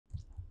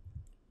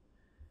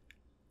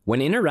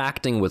When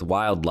interacting with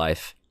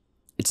wildlife,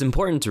 it's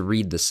important to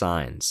read the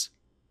signs.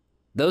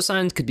 Those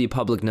signs could be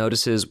public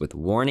notices with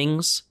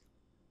warnings,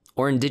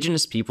 or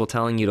indigenous people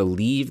telling you to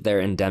leave their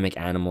endemic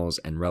animals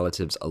and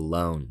relatives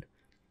alone.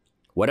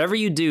 Whatever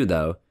you do,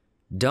 though,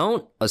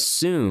 don't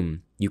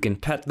assume you can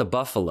pet the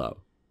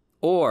buffalo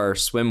or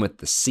swim with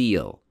the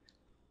seal.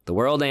 The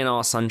world ain't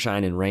all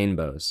sunshine and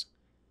rainbows.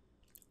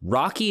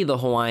 Rocky the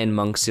Hawaiian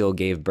monk seal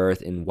gave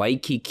birth in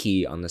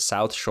Waikīkī on the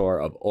south shore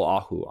of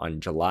Oahu on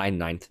July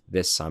 9th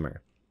this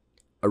summer.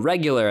 A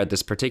regular at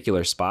this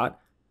particular spot,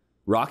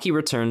 Rocky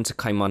returned to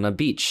Kaimana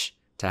Beach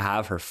to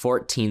have her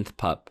 14th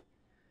pup.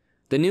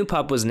 The new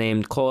pup was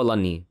named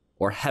Ko'olani,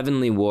 or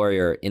Heavenly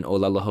Warrior in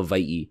Olelo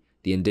Hawaii,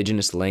 the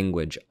indigenous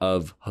language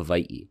of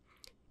Hawaii.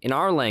 In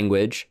our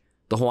language,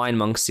 the Hawaiian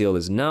monk seal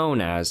is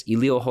known as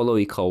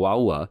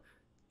Ili'oholoikawaua,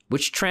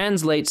 which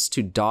translates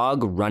to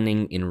dog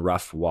running in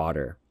rough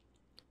water.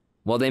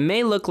 While they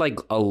may look like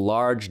a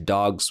large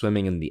dog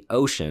swimming in the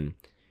ocean,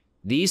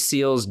 these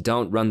seals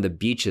don't run the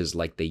beaches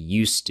like they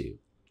used to.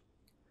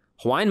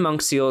 Hawaiian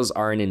monk seals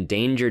are an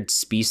endangered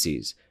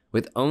species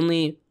with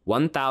only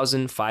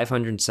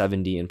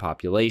 1,570 in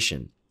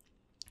population.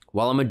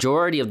 While a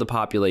majority of the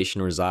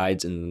population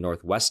resides in the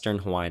northwestern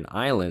Hawaiian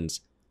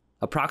Islands,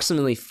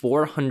 approximately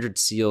 400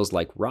 seals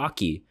like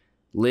Rocky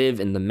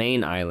live in the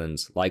main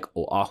islands like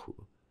Oahu.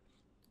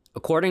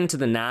 According to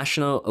the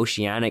National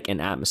Oceanic and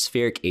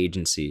Atmospheric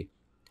Agency,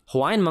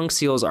 Hawaiian monk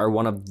seals are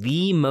one of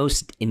the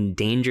most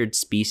endangered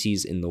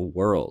species in the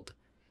world.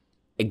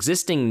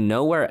 Existing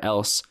nowhere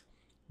else,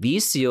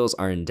 these seals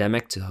are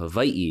endemic to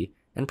Hawaii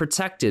and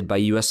protected by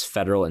U.S.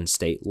 federal and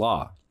state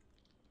law.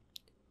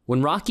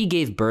 When Rocky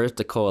gave birth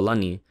to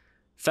Ko'olani,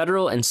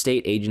 federal and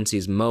state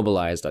agencies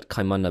mobilized at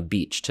Kaimana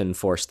Beach to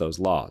enforce those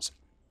laws.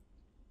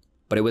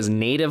 But it was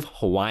native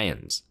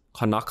Hawaiians,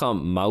 Kanaka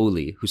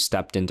Maoli, who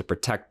stepped in to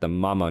protect the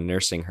mama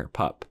nursing her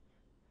pup.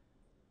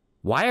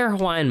 Why are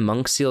Hawaiian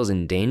monk seals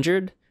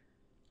endangered?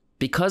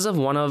 Because of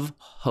one of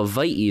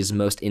Hawaii's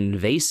most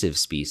invasive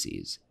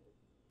species,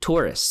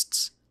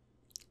 tourists.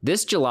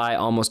 This July,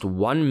 almost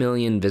 1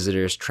 million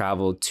visitors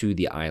traveled to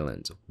the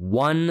islands.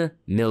 1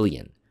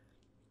 million.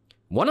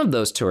 One of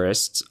those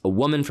tourists, a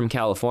woman from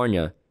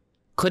California,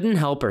 couldn't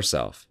help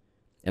herself,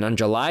 and on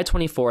July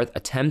 24th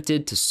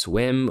attempted to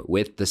swim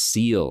with the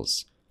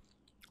seals.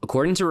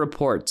 According to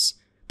reports,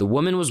 the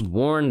woman was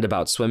warned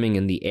about swimming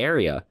in the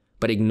area,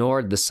 but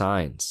ignored the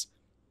signs.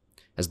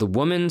 As the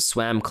woman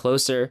swam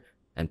closer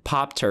and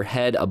popped her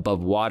head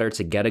above water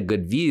to get a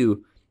good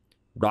view,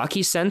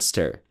 Rocky sensed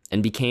her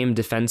and became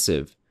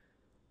defensive.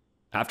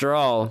 After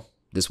all,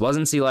 this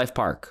wasn't Sea Life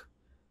Park.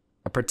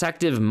 A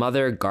protective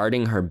mother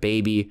guarding her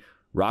baby,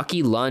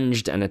 Rocky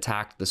lunged and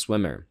attacked the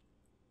swimmer.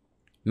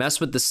 Mess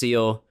with the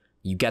seal,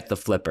 you get the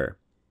flipper.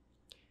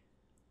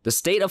 The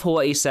state of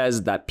Hawaii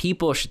says that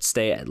people should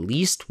stay at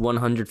least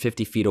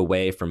 150 feet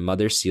away from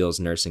mother seals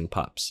nursing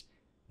pups.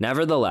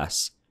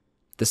 Nevertheless,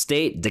 the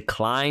state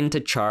declined to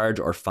charge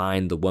or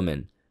fine the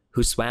woman,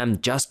 who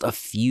swam just a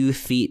few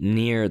feet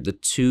near the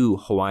 2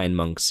 Hawaiian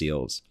monk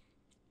seals.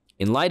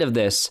 In light of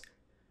this,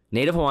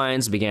 Native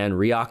Hawaiians began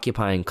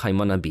reoccupying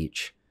Kaimana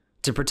Beach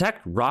to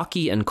protect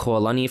Rocky and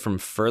Ko'olani from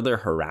further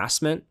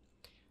harassment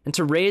and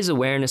to raise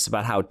awareness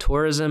about how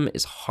tourism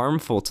is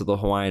harmful to the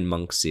Hawaiian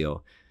monk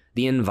seal,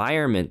 the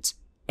environment,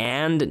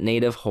 and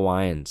Native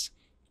Hawaiians.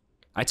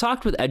 I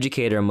talked with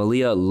educator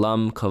Malia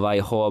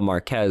Lum-Kawaihoa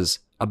Marquez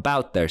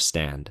about their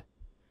stand.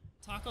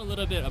 Talk a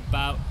little bit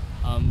about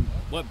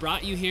what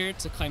brought you here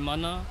to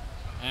Kaimana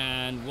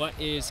and what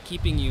is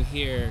keeping you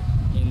here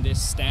in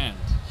this stand.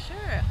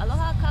 Sure.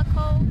 Aloha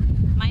kako.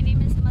 My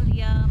name is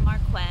Malia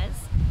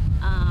Marquez.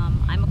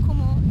 I'm a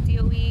kumu,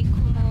 DOE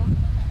kumu,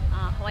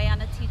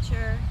 Hawaiiana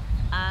teacher.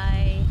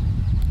 I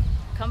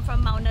come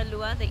from Mauna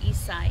Lua, the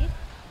east side.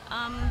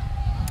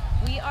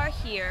 We are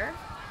here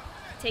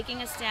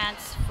taking a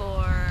stance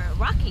for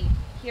Rocky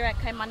here at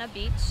Kaimana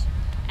Beach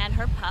and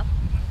her pup.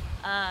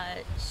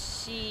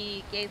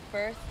 She gave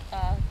birth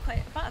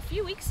about a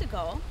few weeks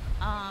ago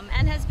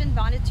and has been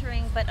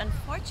monitoring, but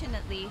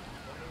unfortunately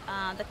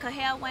the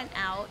kahea went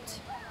out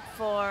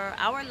for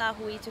our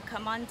lahui to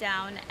come on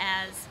down,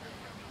 as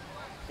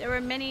there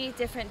were many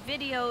different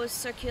videos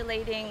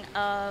circulating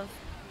of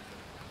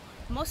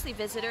mostly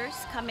visitors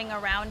coming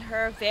around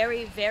her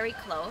very, very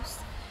close.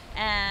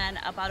 And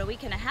about a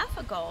week and a half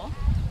ago,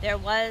 there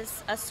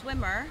was a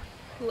swimmer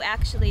who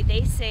actually,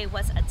 they say,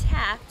 was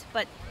attacked,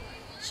 but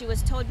she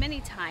was told many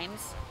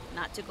times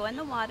not to go in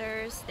the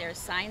waters. There's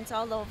signs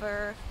all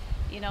over.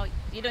 You know,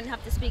 you don't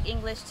have to speak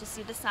English to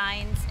see the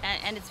signs,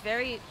 and it's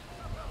very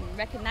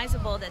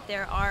recognizable that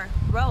there are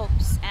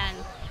ropes, and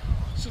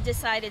she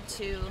decided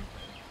to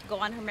go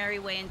on her merry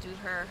way and do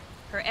her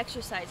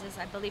exercises.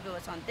 I believe it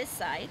was on this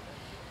side,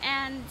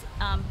 and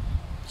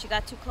she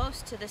got too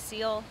close to the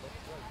seal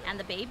and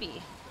the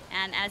baby,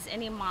 and as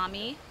any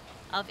mommy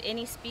of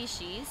any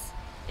species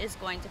is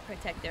going to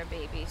protect their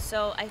baby.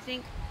 So I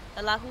think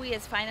the lahui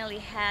has finally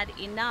had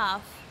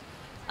enough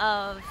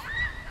of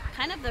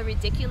kind of the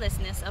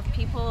ridiculousness of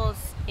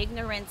people's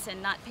ignorance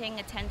and not paying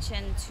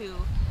attention to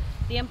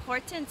the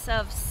importance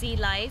of sea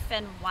life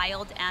and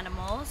wild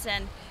animals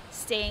and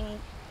staying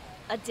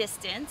a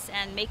distance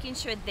and making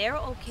sure they're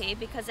okay,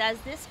 because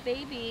as this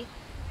baby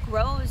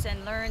grows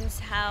and learns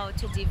how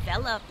to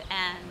develop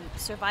and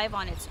survive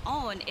on its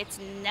own, it's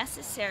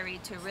necessary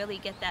to really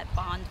get that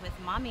bond with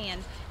mommy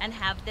and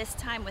have this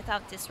time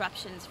without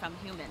disruptions from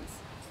humans.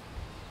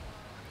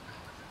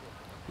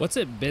 What's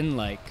it been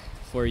like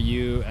for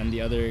you and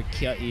the other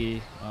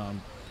kia'i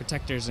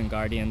protectors and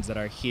guardians that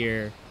are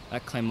here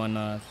at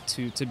Kaimana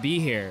to be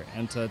here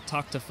and to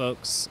talk to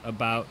folks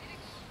about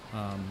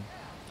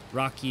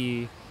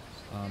Rocky,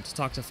 to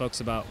talk to folks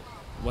about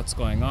what's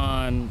going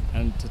on,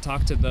 and to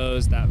talk to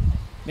those that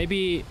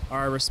maybe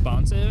are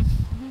responsive,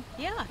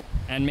 Yeah.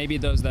 and maybe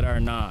those that are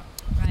not?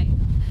 Right.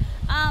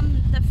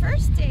 The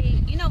first day,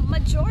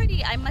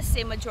 I must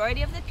say,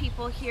 majority of the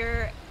people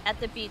here at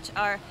the beach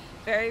are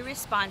very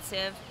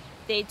responsive.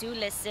 They do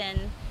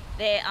listen.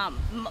 They,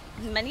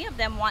 many of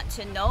them want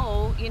to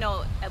know,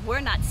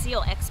 we're not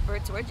seal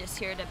experts. We're just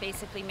here to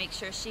basically make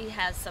sure she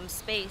has some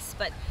space,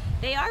 but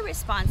they are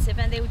responsive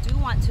and they do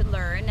want to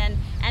learn.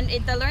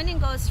 The learning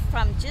goes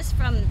from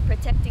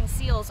protecting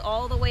seals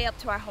all the way up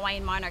to our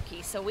Hawaiian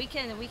monarchy. So we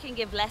can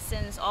give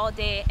lessons all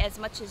day as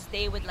much as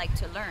they would like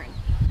to learn.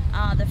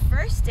 The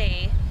first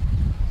day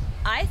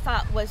I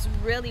thought was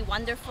really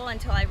wonderful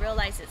until I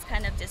realized it's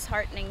kind of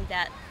disheartening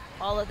that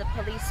all of the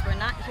police were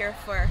not here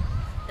for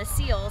the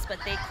seals, but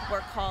they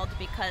were called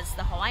because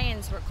the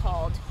Hawaiians were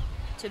called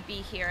to be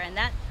here. And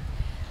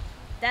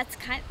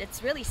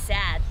it's really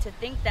sad to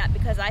think that,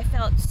 because I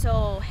felt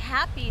so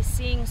happy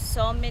seeing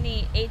so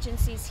many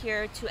agencies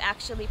here to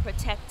actually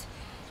protect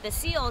the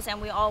seals,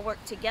 and we all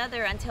worked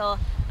together, until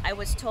I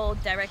was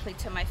told directly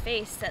to my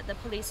face that the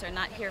police are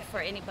not here for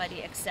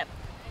anybody except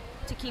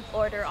to keep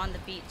order on the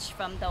beach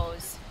from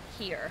those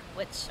here,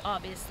 which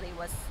obviously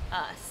was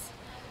us.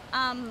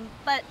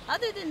 But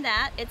other than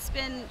that, it's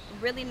been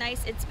really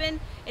nice.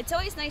 It's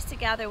always nice to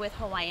gather with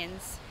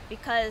Hawaiians,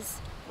 because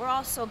we're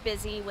all so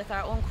busy with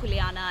our own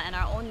kuleana and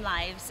our own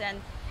lives,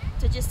 and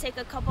to just take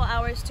a couple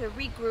hours to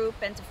regroup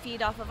and to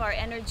feed off of our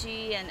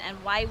energy and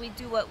why we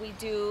do what we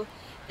do.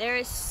 There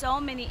is so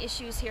many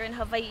issues here in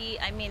Hawaii.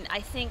 I mean, I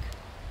think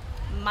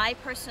my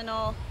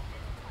personal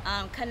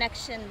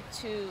connection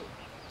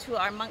to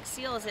our monk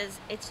seals is,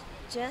 it's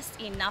just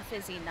enough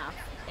is enough.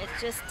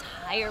 It's just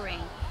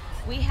tiring.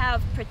 We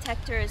have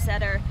protectors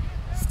that are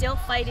still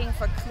fighting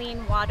for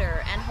clean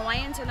water, and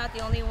Hawaiians are not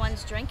the only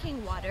ones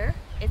drinking water.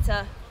 It's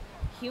a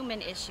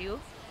human issue.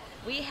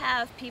 We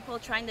have people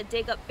trying to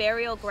dig up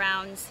burial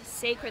grounds,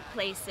 sacred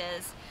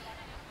places,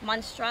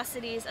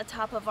 monstrosities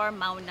atop of our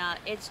mauna.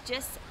 It's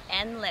just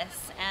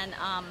endless. And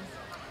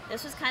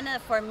this was kind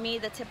of, for me,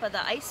 the tip of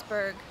the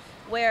iceberg,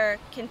 where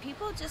can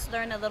people just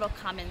learn a little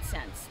common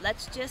sense?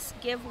 Let's just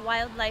give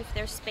wildlife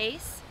their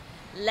space.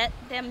 Let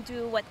them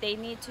do what they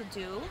need to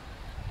do.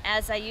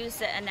 As I use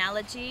the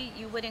analogy,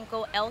 you wouldn't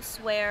go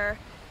elsewhere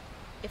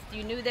if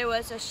you knew there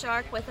was a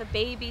shark with a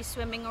baby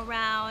swimming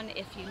around,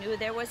 if you knew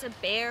there was a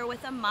bear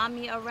with a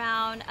mommy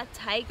around, a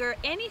tiger,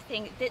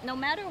 anything, that no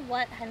matter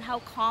what and how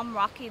calm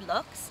Rocky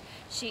looks,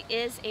 she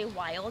is a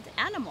wild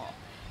animal.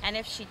 And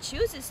if she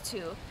chooses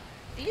to,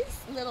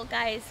 these little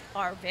guys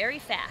are very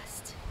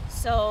fast.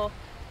 So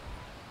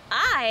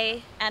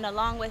I, and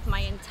along with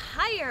my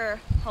entire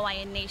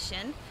Hawaiian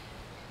nation,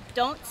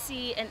 don't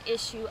see an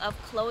issue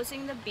of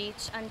closing the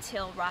beach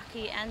until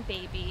Rocky and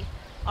baby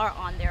are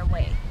on their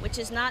way, which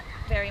is not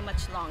very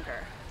much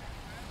longer.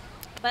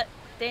 But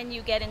then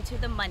you get into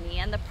the money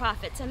and the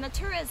profits and the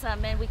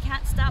tourism, and we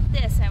can't stop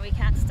this and we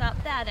can't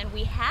stop that, and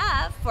we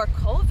have for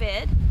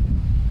COVID.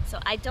 So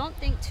I don't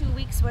think 2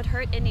 weeks would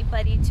hurt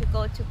anybody to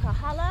go to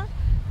Kahala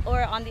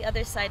or on the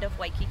other side of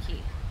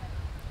Waikīkī.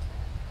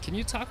 Can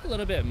you talk a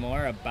little bit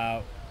more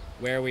about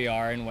where we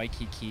are in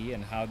Waikīkī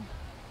and how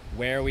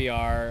where we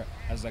are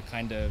as a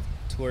kind of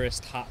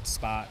tourist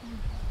hotspot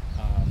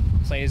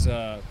plays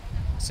a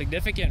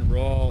significant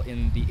role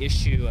in the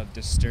issue of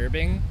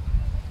disturbing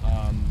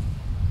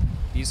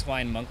these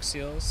Hawaiian monk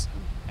seals,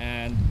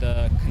 and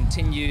the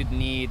continued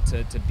need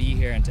to be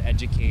here and to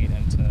educate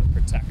and to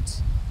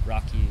protect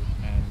Rocky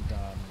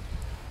and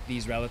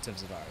these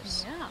relatives of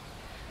ours?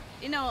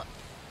 Yeah.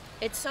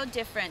 It's so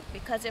different,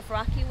 because if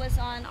Rocky was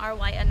on our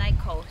Waianae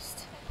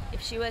coast,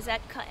 if she was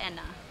at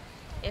Ka'ena,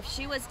 if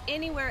she was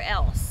anywhere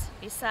else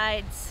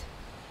besides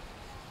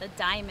the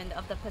diamond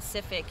of the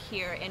Pacific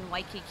here in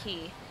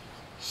Waikīkī,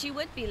 she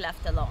would be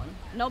left alone.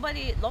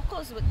 Nobody,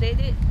 locals,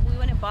 we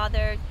wouldn't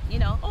bother,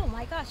 oh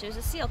my gosh, there's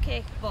a seal,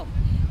 okay, boom.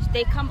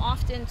 They come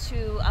often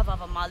to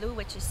Avavamalu,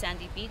 which is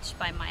Sandy Beach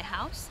by my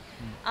house.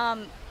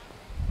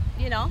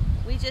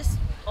 We just,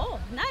 oh,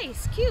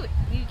 nice, cute,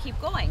 you keep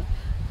going.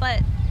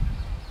 But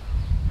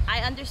I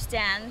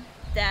understand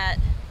that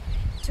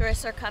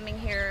tourists are coming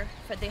here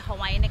for the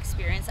Hawaiian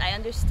experience. I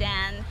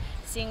understand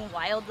seeing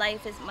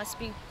wildlife must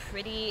be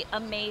pretty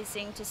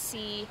amazing to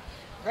see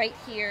right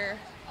here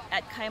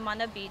at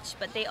Kaimana Beach,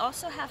 but they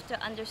also have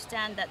to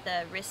understand that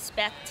the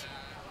respect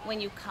when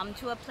you come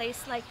to a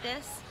place like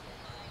this,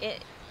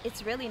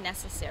 it's really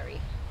necessary.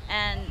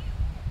 And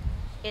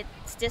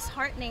it's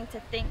disheartening to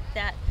think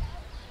that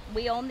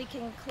we only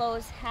can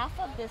close half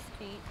of this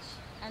beach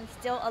and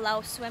still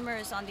allow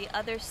swimmers on the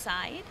other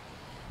side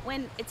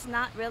when it's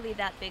not really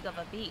that big of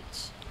a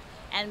beach.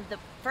 And the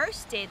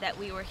first day that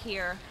we were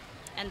here,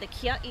 and the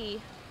kia'i,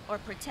 or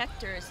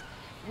protectors,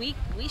 we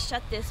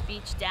shut this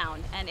beach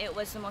down, and it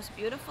was the most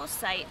beautiful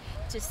sight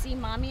to see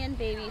mommy and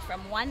baby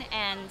from one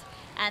end,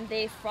 and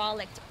they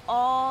frolicked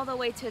all the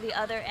way to the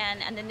other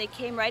end, and then they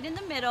came right in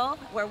the middle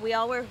where we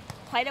all were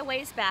quite a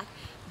ways back,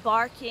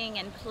 barking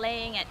and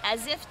playing it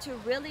as if to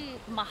really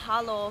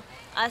mahalo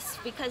us,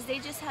 because they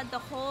just had the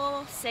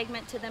whole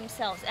segment to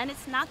themselves. And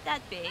it's not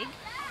that big,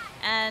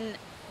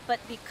 but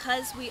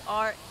because we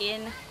are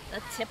in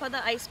the tip of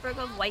the iceberg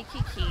of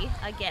Waikīkī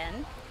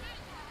again,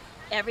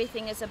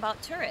 everything is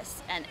about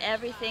tourists and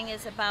everything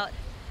is about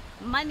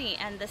money.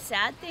 And the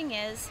sad thing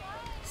is,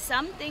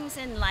 some things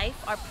in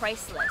life are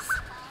priceless,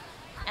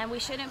 and we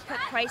shouldn't put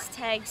price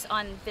tags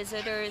on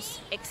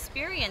visitors'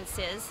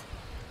 experiences,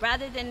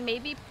 rather than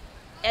maybe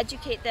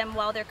educate them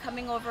while they're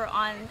coming over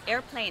on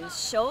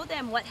airplanes. Show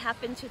them what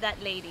happened to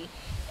that lady.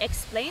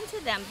 Explain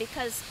to them,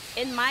 because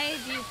in my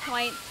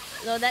viewpoint,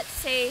 let's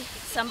say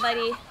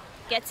somebody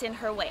gets in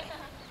her way.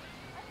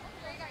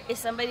 Is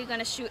somebody going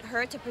to shoot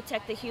her to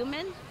protect the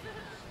human?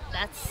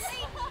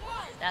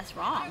 That's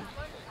wrong.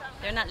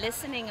 They're not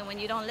listening, and when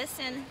you don't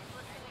listen,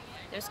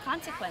 there's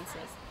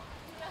consequences.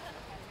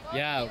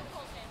 Yeah,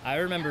 I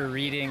remember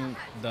reading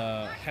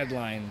the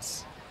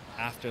headlines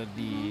after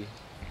the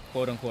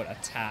quote-unquote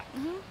attack,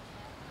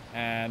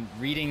 and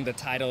reading the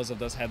titles of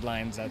those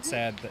headlines that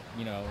said that,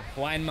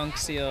 Hawaiian monk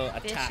seal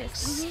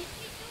attacks,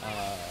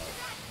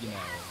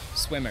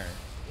 swimmer.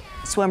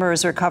 Swimmer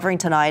is recovering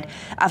tonight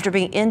after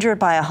being injured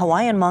by a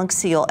Hawaiian monk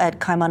seal at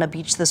Kaimana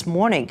Beach this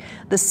morning.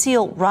 The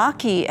seal,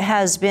 Rocky,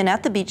 has been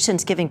at the beach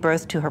since giving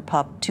birth to her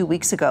pup 2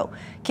 weeks ago.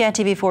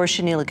 KITV4's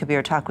Shanila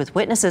Kabir talked with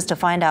witnesses to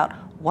find out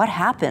what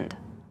happened.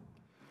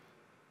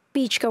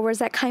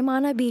 Beachgoers at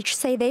Kaimana Beach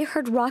say they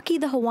heard Rocky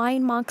the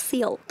Hawaiian monk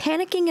seal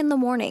panicking in the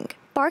morning,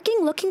 barking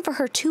looking for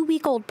her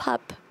 2-week-old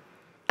pup.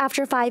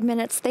 After 5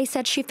 minutes, they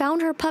said she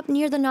found her pup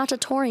near the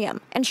natatorium,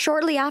 and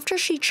shortly after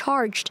she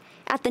charged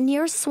at the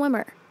nearest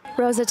swimmer.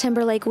 Rosa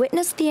Timberlake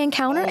witnessed the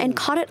encounter and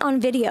caught it on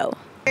video.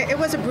 It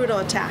was a brutal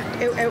attack.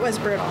 It was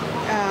brutal.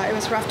 It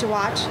was rough to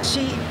watch.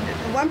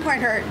 At one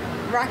point,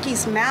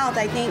 Rocky's mouth,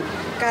 I think,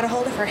 got a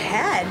hold of her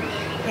head,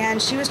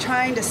 and she was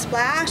trying to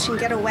splash and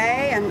get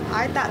away, and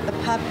I thought the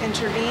pup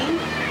intervened.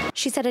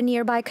 She said a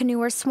nearby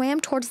canoer swam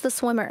towards the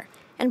swimmer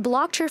and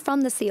blocked her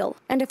from the seal,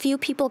 and a few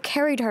people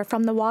carried her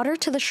from the water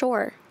to the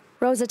shore.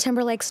 Rosa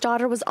Timberlake's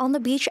daughter was on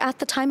the beach at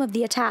the time of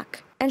the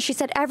attack, and she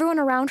said everyone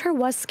around her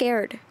was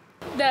scared.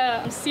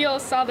 The seal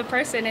saw the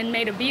person and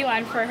made a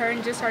beeline for her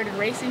and just started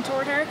racing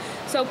toward her.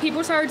 So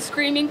people started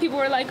screaming. People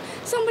were like,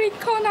 somebody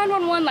call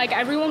 911. Like,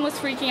 everyone was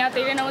freaking out.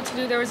 They didn't know what to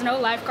do. There was no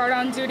lifeguard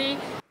on duty.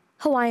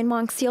 Hawaiian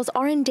monk seals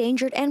are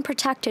endangered and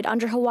protected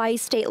under Hawaii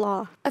state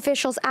law.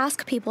 Officials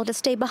ask people to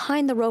stay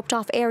behind the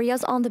roped-off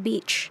areas on the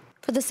beach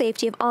for the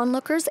safety of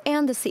onlookers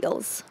and the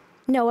seals.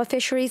 NOAA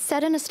Fisheries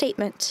said in a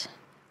statement,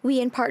 "We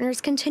and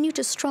partners continue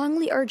to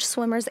strongly urge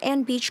swimmers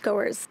and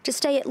beachgoers to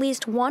stay at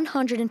least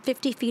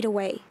 150 feet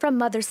away from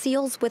mother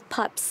seals with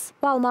pups.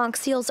 While monk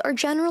seals are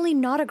generally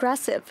not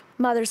aggressive,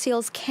 mother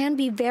seals can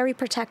be very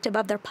protective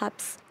of their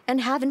pups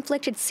and have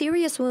inflicted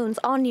serious wounds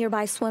on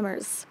nearby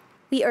swimmers.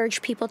 We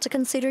urge people to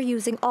consider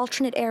using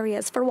alternate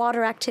areas for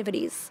water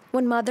activities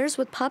when mothers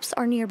with pups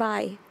are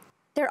nearby.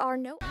 There are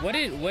no..." What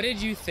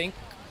did you think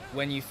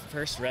when you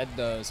first read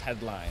those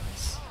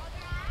headlines?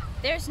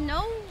 There's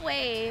no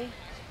way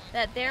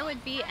that there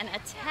would be an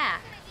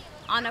attack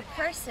on a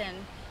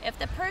person if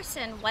the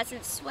person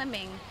wasn't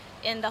swimming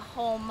in the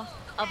home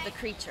of the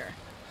creature.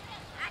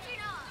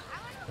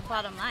 The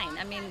bottom line,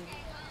 I mean,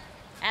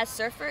 as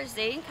surfers,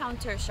 they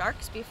encounter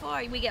sharks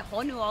before. We get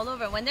honu all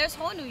over. When there's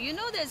honu, you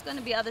know there's going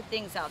to be other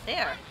things out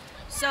there.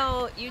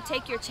 So you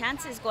take your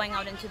chances going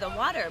out into the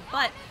water.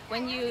 But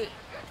when you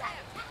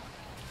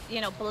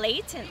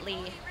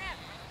blatantly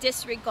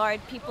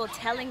disregard people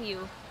telling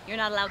you you're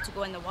not allowed to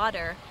go in the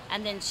water,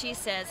 and then she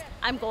says,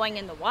 I'm going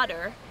in the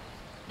water,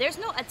 there's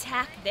no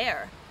attack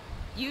there.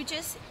 You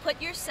just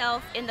put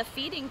yourself in the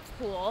feeding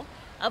pool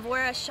of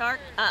where a shark,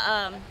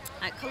 a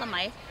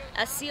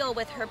seal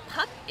with her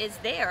pup is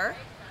there,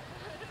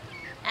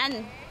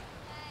 and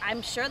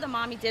I'm sure the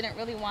mommy didn't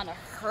really want to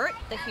hurt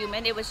the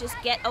human. It was just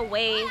get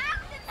away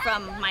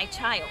from my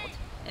child,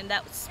 and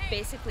that's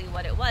basically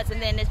what it was. And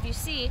then as you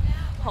see,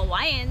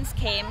 Hawaiians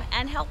came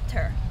and helped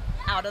her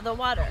out of the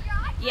water.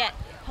 Yet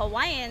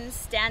Hawaiians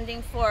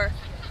standing for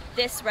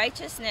this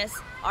righteousness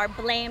are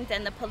blamed,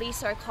 and the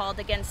police are called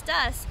against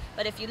us.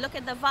 But if you look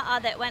at the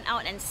va'a that went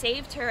out and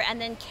saved her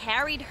and then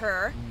carried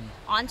her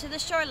onto the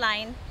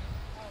shoreline,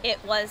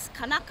 it was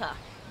Kanaka.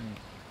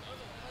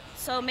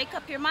 So make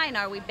up your mind,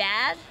 are we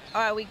bad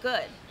or are we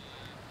good?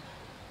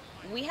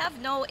 We have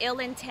no ill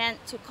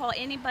intent to call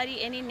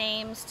anybody any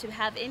names, to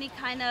have any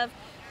kind of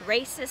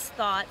racist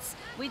thoughts.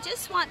 We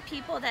just want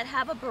people that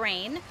have a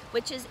brain,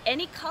 which is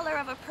any color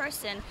of a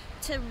person,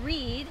 to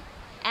read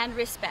and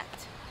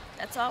respect.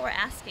 That's all we're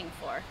asking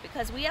for,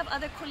 because we have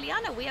other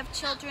kuleana. We have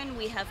children,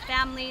 we have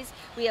families,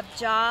 we have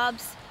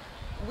jobs.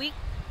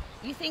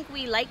 You think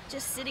we like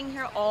just sitting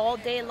here all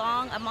day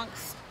long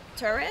amongst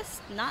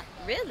tourists? Not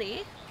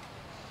really,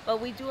 but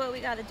we do what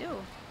we gotta do.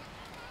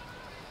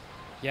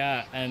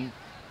 Yeah, and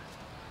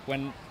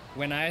when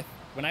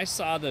I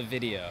saw the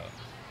video,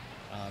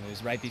 it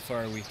was right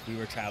before we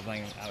were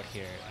traveling out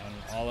here, and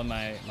all of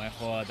my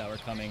hoa that were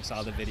coming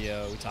saw the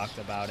video. We talked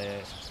about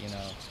it, you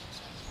know.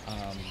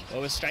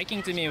 What was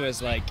striking to me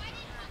was like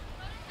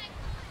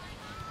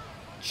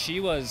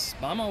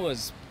Mama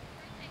was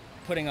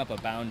putting up a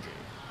boundary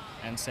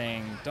and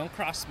saying, don't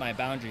cross my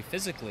boundary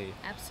physically.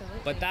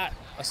 Absolutely. But that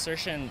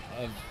assertion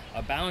of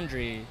a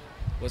boundary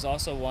was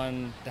also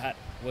one that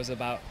was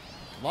about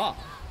law,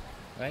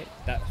 right?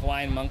 That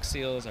Hawaiian monk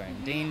seals are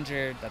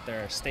endangered, that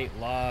there are state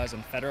laws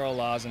and federal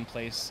laws in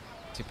place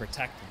to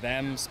protect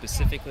them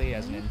specifically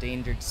as an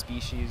endangered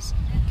species.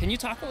 Can you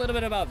talk a little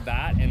bit about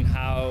that and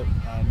how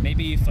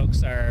maybe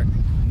folks are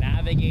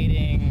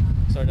navigating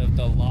sort of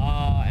the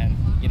law and,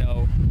 you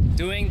know,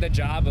 doing the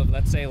job of,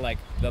 let's say, like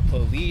the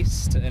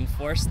police to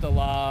enforce the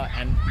law,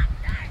 and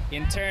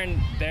in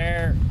turn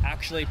they're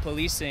actually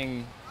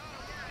policing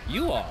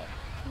you all?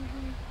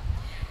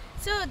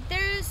 So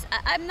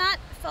I'm not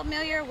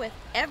familiar with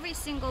every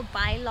single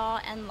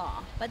bylaw and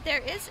law, but there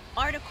is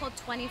Article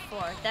 24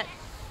 that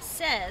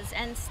says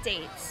and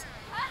states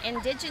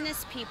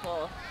indigenous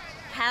people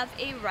have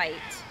a right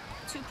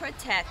to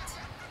protect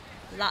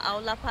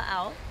la'au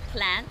lapa'au,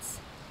 plants,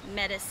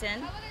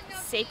 medicine,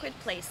 sacred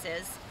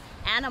places,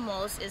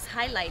 animals is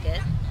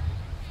highlighted,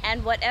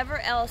 and whatever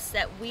else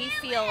that we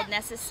feel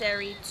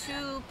necessary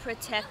to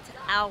protect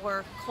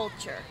our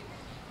culture.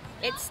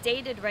 It's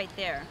stated right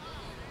there.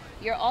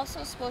 You're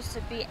also supposed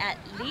to be at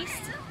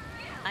least,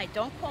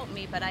 don't quote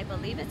me, but I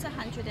believe it's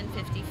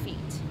 150 feet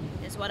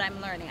is what I'm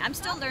learning. I'm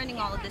still learning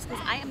all of this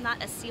because I am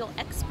not a seal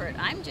expert.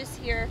 I'm just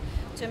here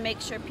to make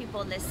sure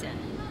people listen.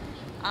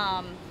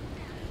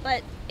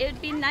 But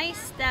it'd be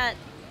nice that,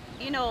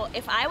 you know,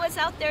 if I was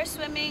out there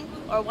swimming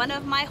or one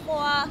of my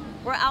hoa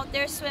were out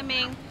there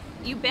swimming,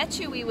 you bet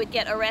you we would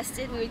get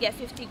arrested, we would get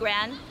 50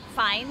 grand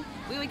fine,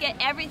 we would get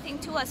everything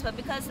to us. But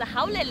because the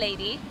haole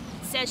lady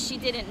says she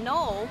didn't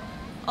know,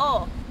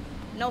 oh,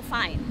 no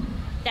fine.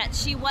 That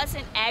she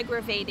wasn't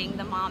aggravating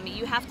the mommy.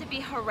 You have to be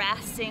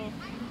harassing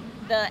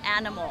the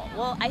animal.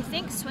 Well, I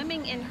think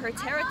swimming in her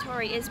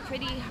territory is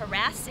pretty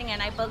harassing,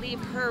 and I believe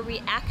her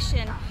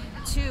reaction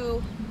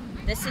to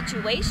the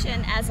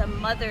situation as a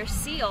mother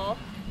seal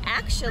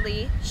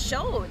actually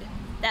showed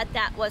that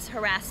that was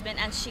harassment,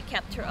 and she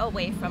kept her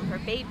away from her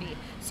baby.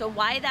 So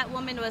why that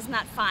woman was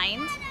not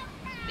fined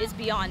is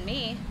beyond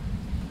me.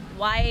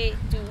 Why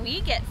do we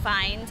get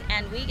fined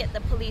and we get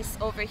the police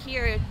over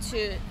here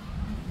to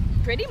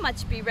pretty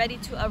much be ready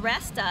to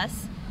arrest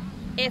us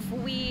if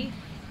we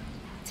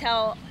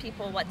tell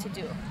people what to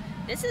do?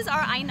 This is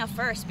our aina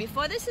first.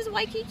 Before this is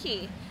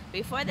Waikīkī,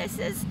 before this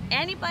is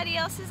anybody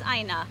else's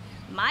aina.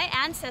 My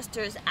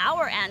ancestors,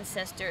 our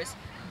ancestors,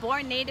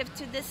 born native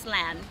to this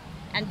land,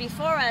 and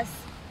before us,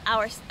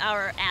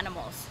 our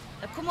animals.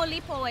 The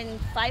Kumulipo in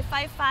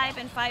 555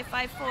 and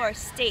 554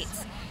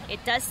 states,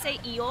 it does say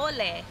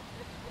Iole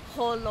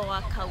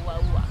Holoa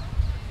Kawaua.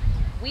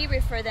 We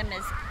refer them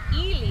as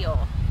Ilio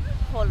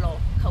Holo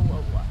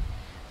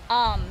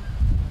Kawaua.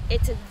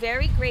 It's a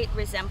very great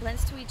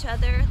resemblance to each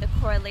other, the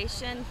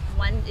correlation.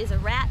 One is a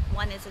rat,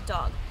 one is a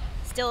dog,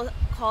 still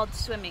called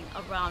swimming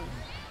around.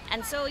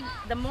 And so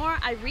the more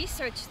I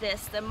research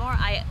this, the more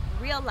I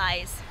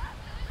realize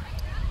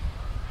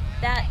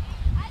that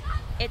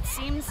it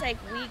seems like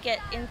we get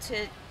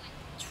into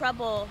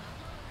trouble.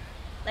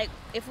 Like,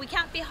 if we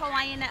can't be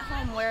Hawaiian at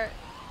home, where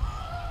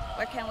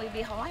can we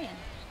be Hawaiian?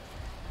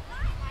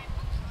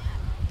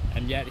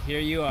 And yet here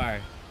you are.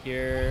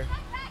 Here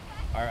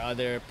are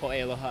other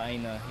po'eloha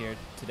aina here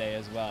today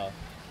as well.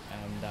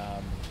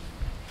 And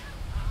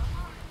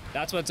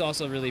that's what's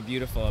also really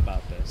beautiful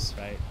about this,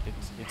 right?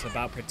 It's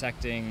about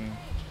protecting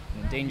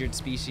an endangered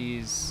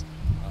species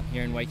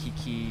here in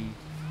Waikīkī,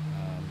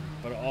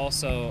 but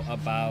also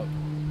about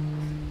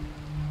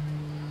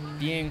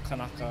being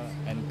Kanaka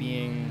and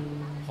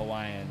being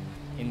Hawaiian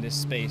in this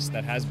space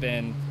that has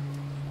been,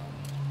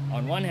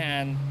 on one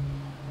hand,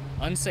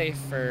 unsafe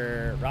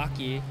for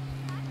Rocky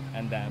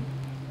and them,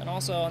 and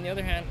also, on the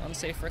other hand,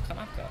 unsafe for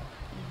Kanaka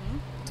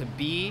to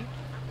be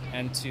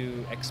and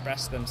to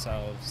express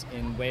themselves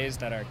in ways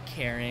that are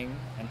caring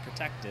and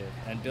protective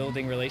and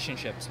building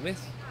relationships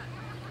with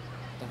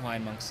the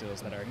Hawaiian monk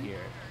seals that are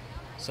here.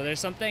 So there's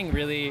something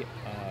really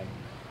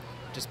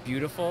just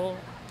beautiful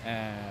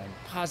and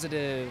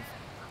positive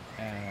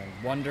and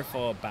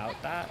wonderful about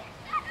that.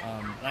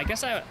 And I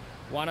guess I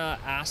want to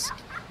ask,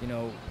 you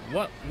know,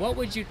 what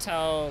would you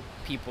tell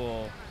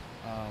people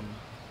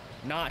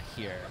not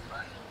here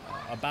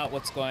about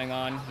what's going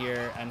on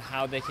here and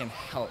how they can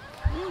help?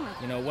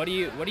 You know, what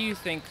do you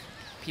think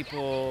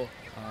people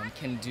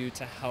can do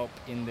to help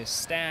in this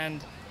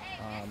stand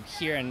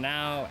here and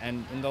now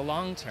and in the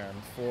long term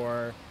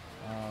for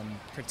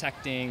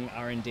protecting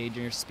our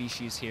endangered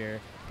species here,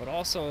 but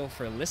also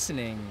for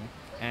listening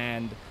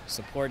and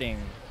supporting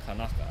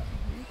Kanaka.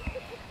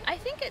 I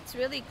think it's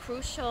really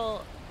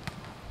crucial.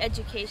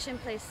 Education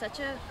plays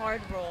such a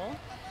hard role.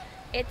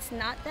 It's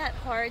not that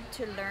hard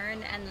to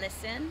learn and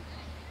listen,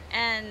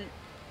 and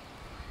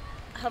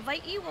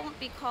Hawaii won't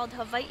be called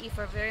Hawaii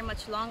for very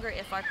much longer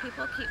if our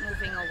people keep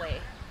moving away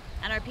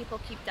and our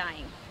people keep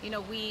dying. You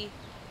know, we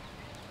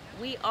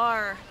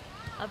are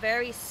a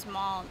very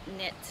small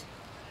knit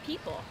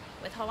people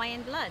with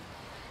Hawaiian blood,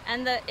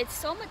 and it's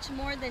so much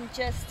more than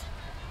just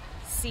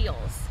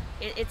seals.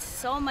 It's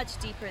so much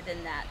deeper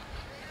than that.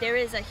 There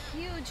is a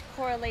huge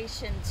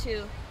correlation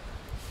to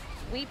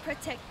we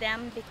protect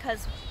them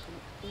because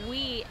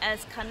we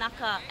as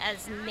Kanaka,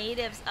 as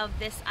natives of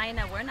this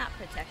aina, we're not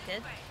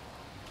protected.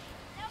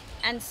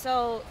 And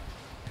so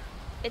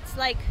it's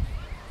like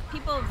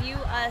people view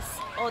us,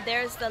 oh,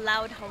 there's the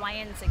loud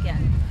Hawaiians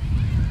again.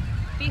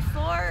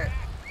 Before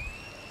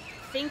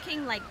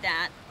thinking like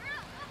that,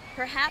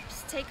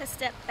 perhaps take a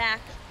step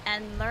back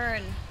and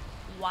learn,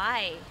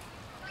 why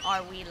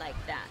are we like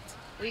that?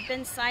 We've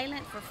been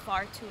silent for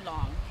far too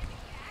long.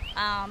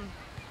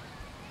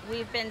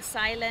 We've been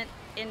silent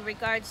in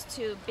regards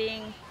to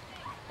being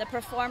the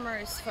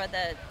performers for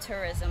the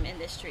tourism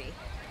industry.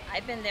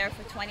 I've been there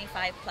for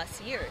 25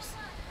 plus years.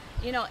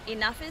 You know,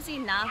 enough is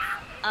enough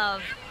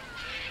of,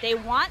 they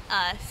want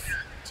us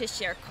to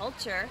share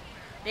culture.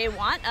 They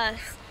want us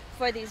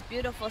for these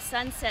beautiful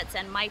sunsets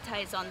and Mai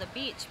Tais on the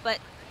beach, but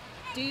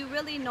do you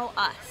really know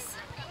us?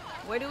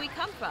 Where do we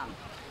come from?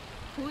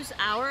 Who's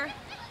our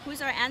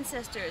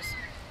ancestors?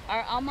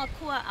 Our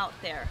Aumakua out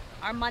there,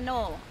 our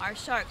Mano, our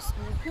sharks,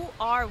 who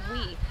are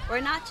we?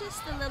 We're not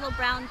just the little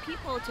brown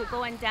people to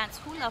go and dance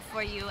hula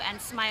for you and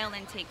smile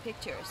and take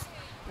pictures.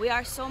 We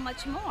are so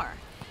much more.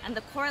 And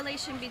the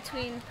correlation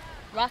between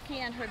Rocky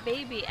and her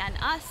baby and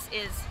us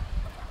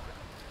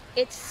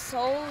it's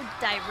so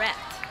direct.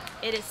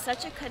 It is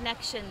such a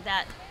connection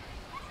that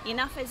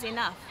enough is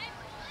enough.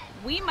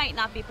 We might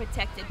not be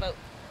protected, but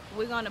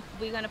we're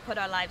gonna put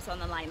our lives on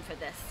the line for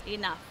this.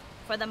 Enough.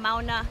 For the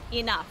Mauna,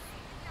 enough.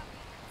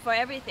 For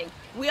everything.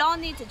 We all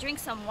need to drink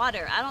some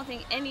water. I don't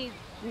think any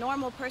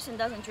normal person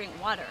doesn't drink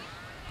water.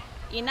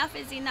 Enough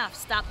is enough.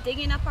 Stop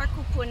digging up our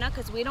kupuna,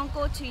 because we don't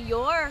go to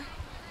your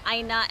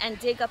aina and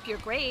dig up your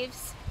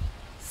graves.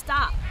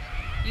 Stop.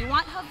 You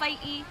want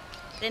Hawaii,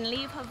 then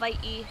leave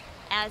Hawaii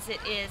as it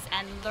is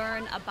and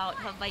learn about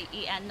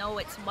Hawaii and know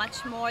it's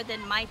much more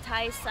than Mai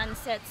Tai,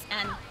 sunsets,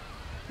 and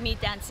me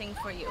dancing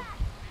for you.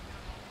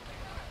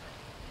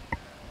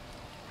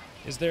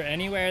 Is there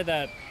anywhere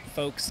that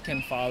folks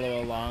can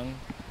follow along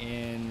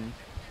in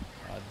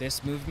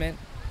this movement,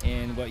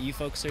 in what you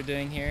folks are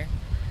doing here?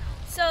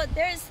 So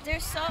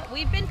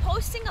we've been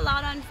posting a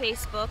lot on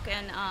Facebook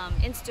and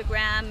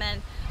Instagram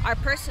and our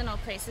personal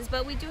places,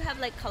 but we do have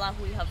like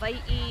Kalahui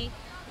Hawaii.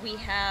 We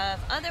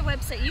have other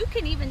websites. You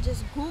can even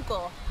just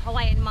Google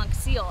Hawaiian monk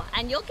seal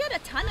and you'll get a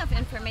ton of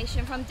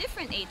information from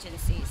different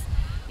agencies.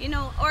 You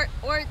know, or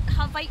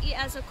Hawaii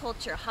as a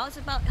culture. How's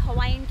about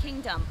Hawaiian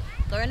Kingdom?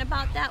 Learn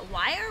about that.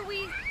 Why are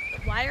we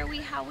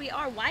how we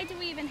are? Why do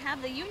we even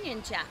have the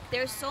Union Jack?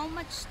 There's so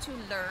much to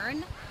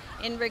learn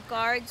in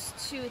regards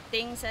to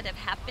things that have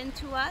happened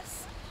to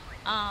us,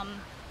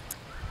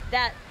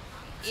 that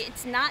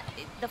it's not,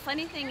 the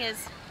funny thing is,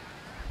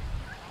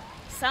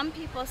 some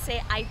people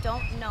say, I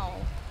don't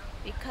know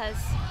because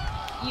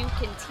you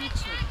can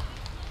teach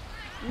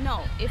me.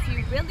 No, if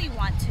you really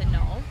want to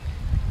know,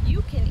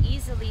 you can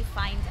easily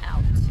find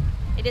out.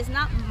 It is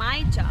not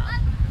my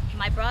job,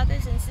 my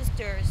brothers and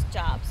sisters'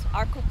 jobs,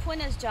 our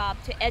kupuna's job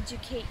to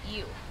educate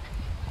you.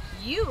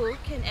 You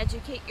can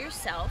educate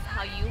yourself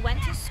how you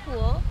went to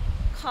school,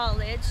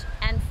 college,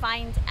 and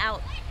find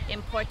out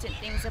important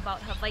things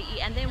about Hawaii.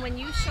 And then when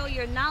you show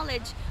your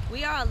knowledge,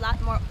 we are a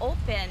lot more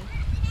open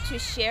to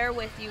share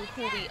with you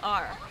who we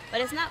are.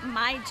 But it's not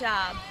my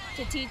job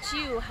to teach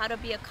you how to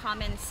be a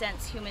common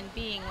sense human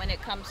being when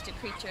it comes to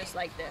creatures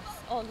like this.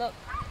 Oh, look,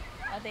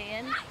 are they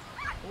in?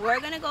 We're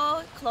gonna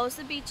go close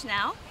the beach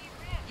now,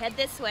 head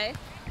this way,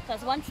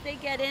 because once they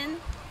get in,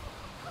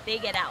 they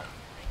get out,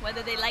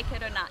 whether they like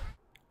it or not.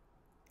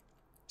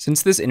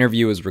 Since this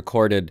interview was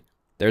recorded,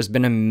 there's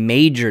been a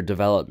major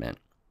development.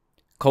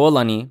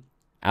 Koalani,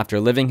 after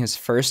living his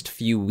first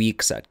few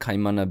weeks at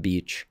Kaimana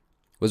Beach,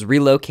 was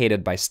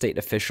relocated by state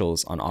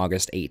officials on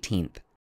August 18th.